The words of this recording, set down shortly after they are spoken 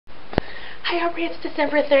It's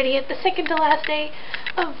December 30th, the second to last day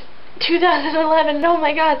of 2011. Oh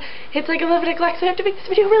my god, it's like 11 o'clock, so I have to make this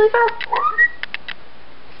video really fast.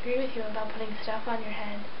 I agree with you about putting stuff on your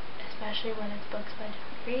head, especially when it's books by John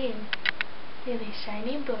Green. Really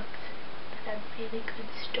shiny books that have really good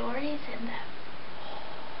stories in them.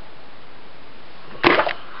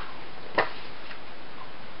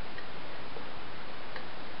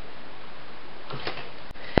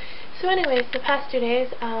 So anyways, the past 2 days,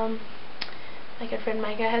 my good friend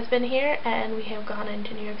Micah has been here, and we have gone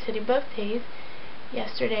into New York City both days.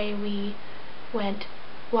 Yesterday we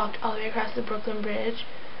walked all the way across the Brooklyn Bridge.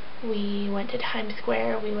 We went to Times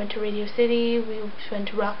Square, we went to Radio City, we went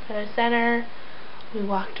to Rockefeller Center, we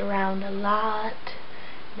walked around a lot,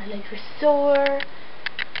 my legs were sore,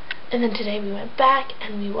 and then today we went back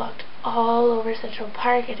and we walked all over Central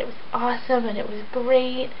Park, and it was awesome and it was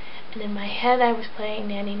great. And in my head I was playing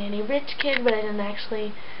Nanny Nanny Rich Kid, but I didn't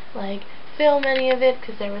actually film any of it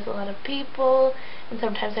because there was a lot of people, and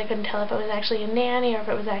sometimes I couldn't tell if it was actually a nanny or if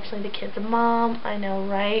it was actually the kid's mom. I know,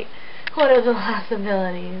 right? What are the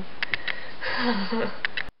possibilities? So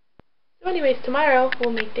anyways, tomorrow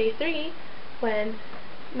we'll make day 3 when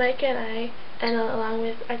Mike and I, and along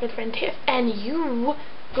with our good friend Tiff and you,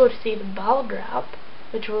 go to see the ball drop,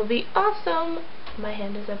 which will be awesome. My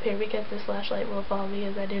hand is up here because this flashlight will fall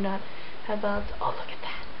because I do not have balance. Oh, look at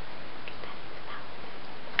that. Look at that.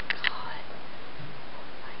 Oh,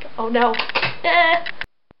 God. Oh, no.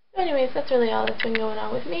 So anyways, that's really all that's been going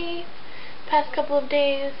on with me past couple of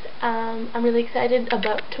days. I'm really excited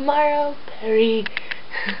about tomorrow.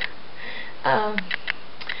 I'm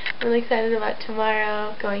really excited about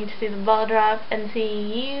tomorrow, going to see the ball drop and seeing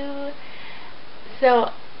you.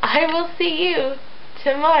 So I will see you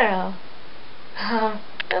tomorrow.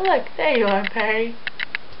 And look, there you are, Perry.